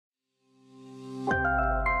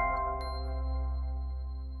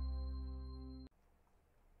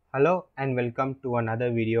Hello and welcome to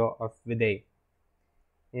another video of Vidhai.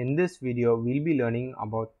 In this video, we'll be learning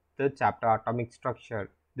about the chapter atomic structure.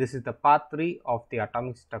 This is the part 3 of the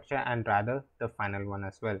atomic structure and rather the final one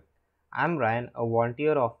as well. I'm Ryan, a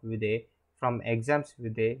volunteer of Vidhai from Exams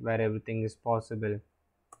Vidhai where everything is possible.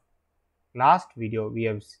 Last video, we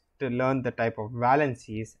have learned the type of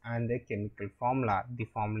valencies and the chemical formula, the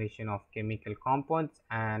formulation of chemical compounds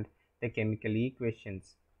and the chemical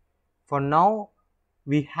equations. For now,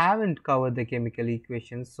 we haven't covered the chemical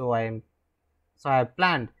equations, so I have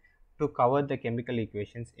planned to cover the chemical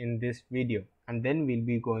equations in this video, and then we'll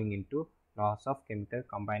be going into laws of chemical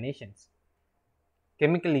combinations.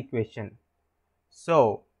 Chemical equation.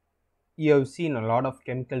 So you have seen a lot of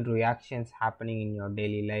chemical reactions happening in your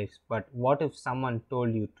daily lives, but what if someone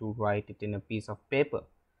told you to write it in a piece of paper?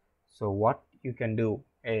 So what you can do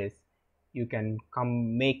is you can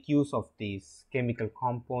make use of these chemical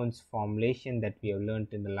compounds formulation that we have learned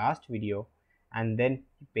in the last video and then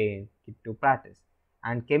pay it to practice.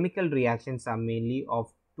 And chemical reactions are mainly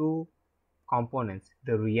of two components: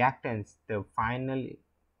 the reactants, the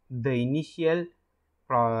initial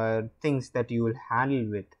things that you will handle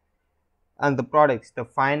with, and the products, the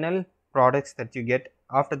final products that you get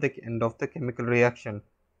after the end of the chemical reaction.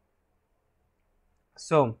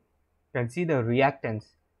 So you can see the reactants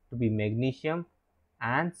to be magnesium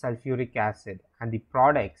and sulfuric acid, and the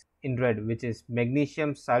products in red, which is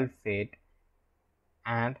magnesium sulfate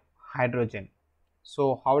and hydrogen.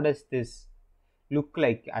 So how does this look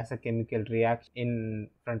like as a chemical reaction in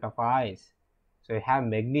front of our eyes? So you have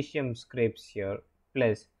magnesium scrapes here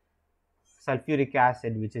plus sulfuric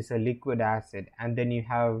acid, which is a liquid acid, and then you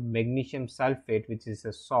have magnesium sulfate, which is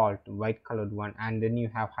a salt, white colored one, and then you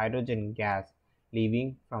have hydrogen gas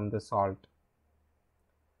leaving from the salt.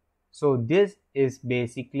 So this is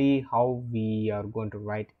basically how we are going to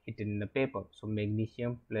write it in the paper. So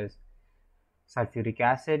magnesium plus sulfuric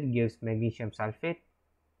acid gives magnesium sulfate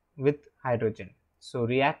with hydrogen. So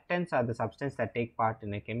reactants are the substance that take part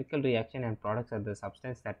in a chemical reaction, and products are the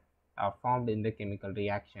substance that are formed in the chemical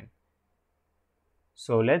reaction.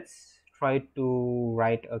 So let's try to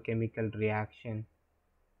write a chemical reaction.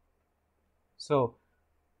 So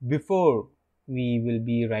before we will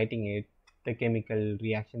be writing it, the chemical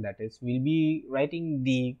reaction, that is, we'll be writing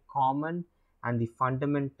the common and the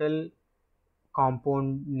fundamental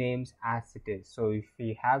compound names as it is. So if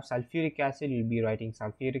we have sulfuric acid, you'll be writing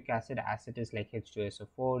sulfuric acid as it is, like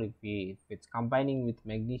H2SO4. If it's combining with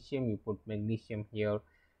magnesium, you put magnesium here,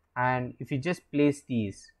 and if you just place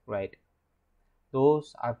these, right,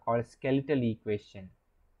 those are called skeletal equation.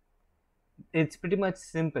 It's pretty much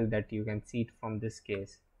simple that you can see it from this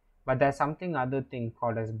case, but there's something other thing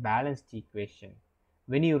called as balanced equation.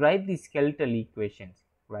 When you write these skeletal equations,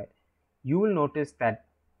 right, you will notice that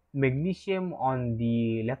magnesium on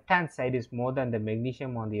the left hand side is more than the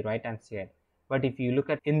magnesium on the right hand side. But if you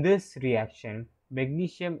look at in this reaction,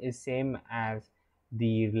 magnesium is same as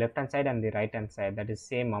the left hand side and the right hand side, that is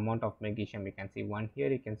same amount of magnesium. You can see one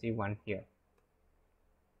here, you can see one here.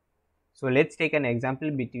 So let's take an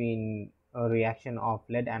example between a reaction of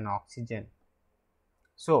lead and oxygen.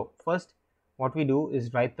 So first what we do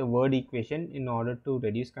is write the word equation in order to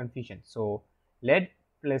reduce confusion. So lead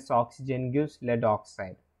plus oxygen gives lead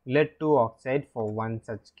oxide. Lead 2 oxide, for one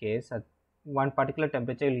such case, at one particular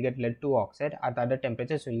temperature you will get lead 2 oxide, at other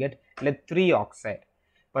temperatures you will get lead 3 oxide.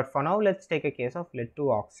 But for now let's take a case of lead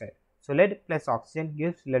 2 oxide. So lead plus oxygen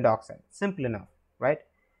gives lead oxide. Simple enough, right?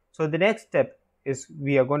 So the next step is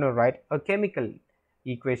we are going to write a chemical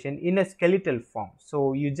equation in a skeletal form.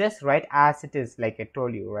 So you just write as it is, like I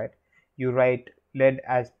told you, right? You write lead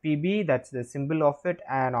as Pb, that's the symbol of it,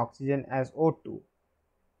 and oxygen as O2,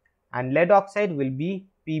 and lead oxide will be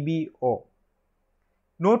PbO.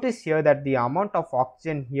 Notice here that the amount of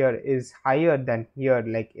oxygen here is higher than here,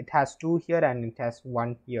 like it has 2 here and it has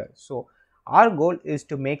 1 here. So our goal is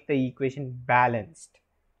to make the equation balanced.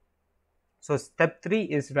 So step 3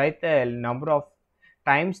 is write the number of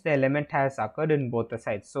times the element has occurred in both the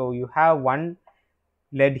sides. So you have one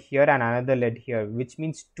lead here and another lead here, which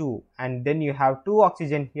means 2, and then you have 2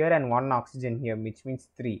 oxygen here and 1 oxygen here, which means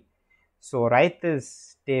 3. So write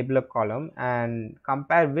this tabular column and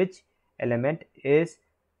compare which element is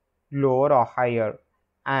lower or higher,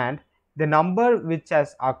 and the number which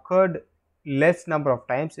has occurred less number of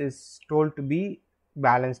times is told to be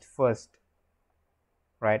balanced first,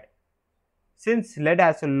 right? Since lead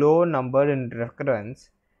has a low number in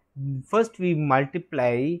recurrence, first we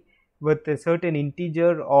multiply with a certain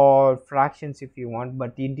integer or fractions if you want,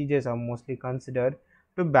 but the integers are mostly considered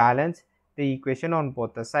to balance the equation on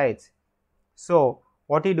both the sides. So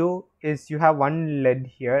what you do is you have one lead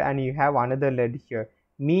here and you have another lead here.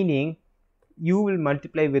 meaning you will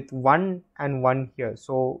multiply with 1 and 1 here.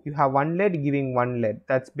 So you have 1 lead giving 1 lead.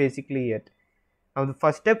 That's basically it. Now the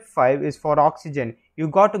first step 5 is for oxygen. You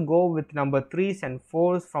got to go with number 3s and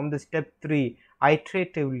 4s from the step 3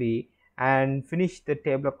 iteratively and finish the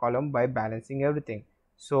table column by balancing everything.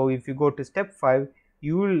 So if you go to step 5,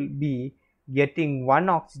 you will be getting 1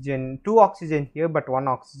 oxygen, 2 oxygen here, but 1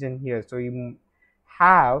 oxygen here. So you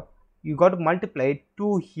got to multiply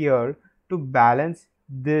 2 here to balance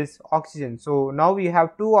this oxygen. So now you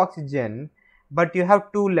have 2 oxygen, but you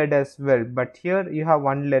have 2 lead as well, but here you have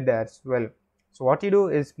 1 lead as well. So what you do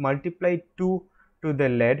is multiply 2 to the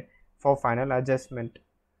lead for final adjustment.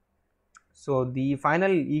 So the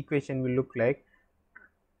final equation will look like,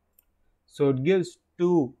 so it gives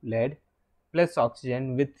 2 lead plus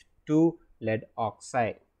oxygen with 2 lead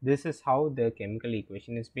oxide. This is how the chemical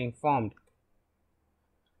equation is being formed.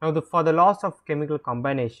 Now for the laws of chemical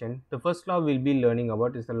combination, the first law we'll be learning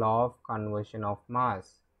about is the law of conversion of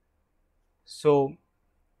mass. So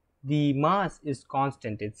the mass is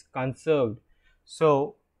constant, it's conserved.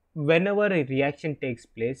 So whenever a reaction takes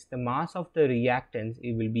place, the mass of the reactants,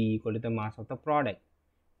 it will be equal to the mass of the product.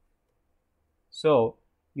 So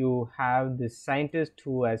you have this scientist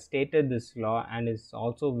who has stated this law and is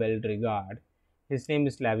also well regarded. His name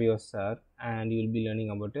is Lavoisier, and you will be learning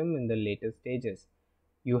about him in the later stages.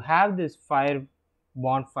 You have this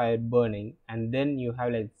bonfire burning, and then you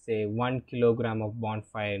have, let's say, 1 kilogram of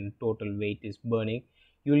bonfire and total weight is burning.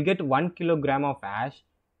 You will get 1 kilogram of ash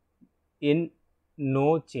in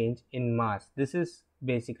no change in mass. This is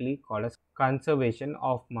basically called as conservation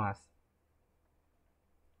of mass.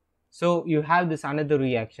 So you have this another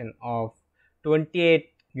reaction of 28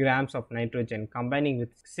 grams of nitrogen combining with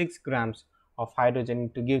 6 grams of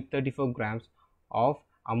hydrogen to give 34 grams of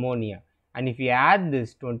ammonia. And if you add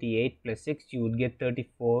this 28 plus 6, you would get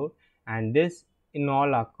 34, and this in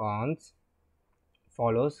all accounts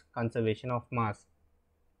follows conservation of mass.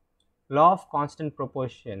 Law of constant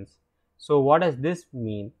proportions. So what does this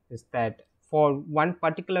mean is that for one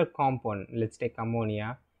particular compound, let's take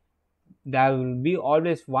ammonia, there will be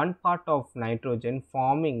always one part of nitrogen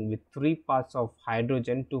forming with 3 parts of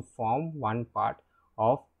hydrogen to form 1 part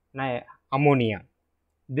of ammonia.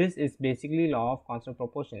 This is basically law of constant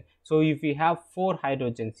proportion. So if we have 4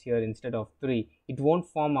 hydrogens here instead of 3, it won't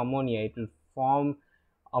form ammonia, it will form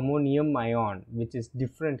ammonium ion, which is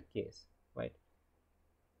different case, right?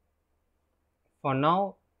 For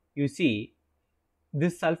now, you see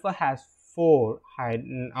this sulfur has 4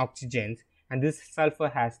 oxygens and this sulfur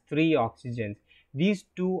has 3 oxygens. These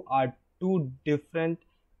two are 2 different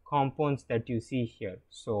compounds that you see here.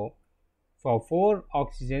 So for 4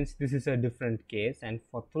 oxygens, this is a different case, and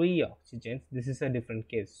for 3 oxygens, this is a different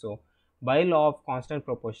case. So by law of constant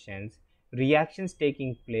proportions, reactions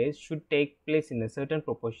taking place should take place in a certain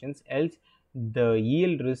proportions, else the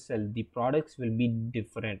yield result, the products will be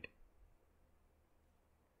different.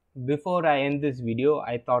 Before I end this video,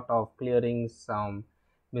 I thought of clearing some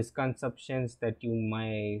misconceptions that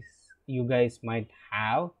you guys might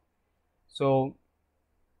have. So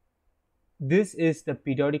this is the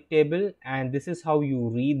periodic table, and this is how you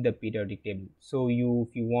read the periodic table. So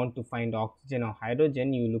if you want to find oxygen or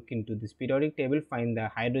hydrogen, you look into this periodic table, find the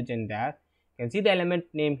hydrogen there, you can see the element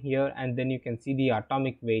name here, and then you can see the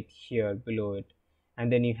atomic weight here below it,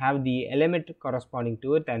 and then you have the element corresponding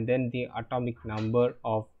to it, and then the atomic number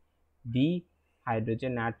of the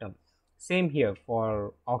hydrogen atom. Same here,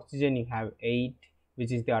 for oxygen you have 8,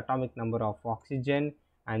 which is the atomic number of oxygen,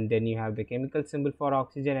 and then you have the chemical symbol for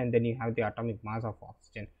oxygen, and then you have the atomic mass of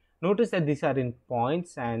oxygen. Notice that these are in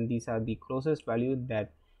points, and these are the closest value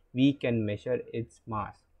that we can measure its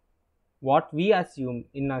mass. What we assume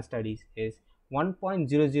in our studies is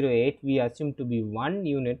 1.008 we assume to be 1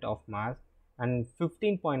 unit of mass, and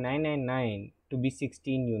 15.999 to be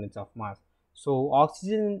 16 units of mass. So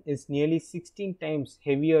oxygen is nearly 16 times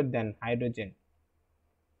heavier than hydrogen.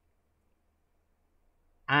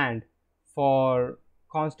 And for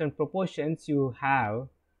constant proportions, you have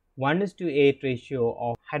 1:8 ratio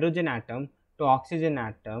of hydrogen atom to oxygen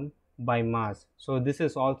atom by mass. So this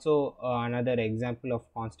is also another example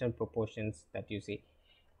of constant proportions that you see.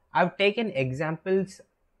 I've taken examples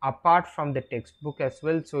apart from the textbook as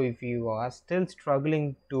well. So if you are still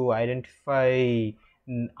struggling to identify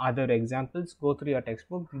other examples, go through your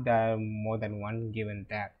textbook. There are more than one given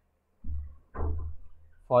there.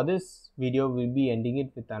 For this video, we'll be ending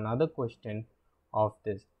it with another question of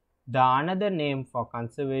this. The another name for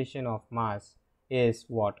conservation of mass is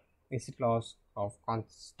what? Is it laws of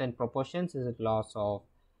constant proportions? Is it laws of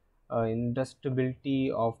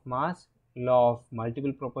inducibility of mass, law of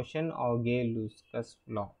multiple proportion, or Gay-Lussac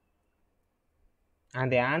law?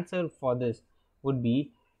 And the answer for this would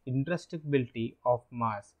be indestructibility of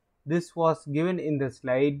mass. This was given in the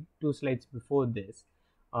slide, two slides before this.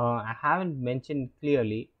 I haven't mentioned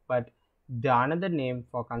clearly, but the another name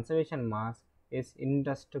for conservation mass is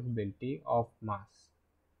indestructibility of mass.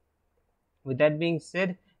 With that being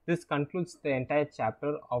said, this concludes the entire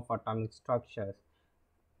chapter of atomic structures.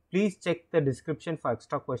 Please check the description for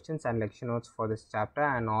extra questions and lecture notes for this chapter,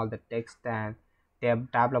 and all the text and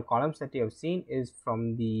tabular columns that you have seen is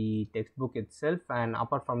from the textbook itself, and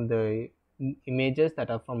apart from the images that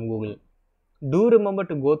are from Google. Do remember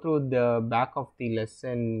to go through the back of the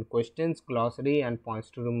lesson questions, glossary, and points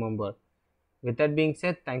to remember. With that being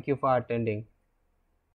said, thank you for attending.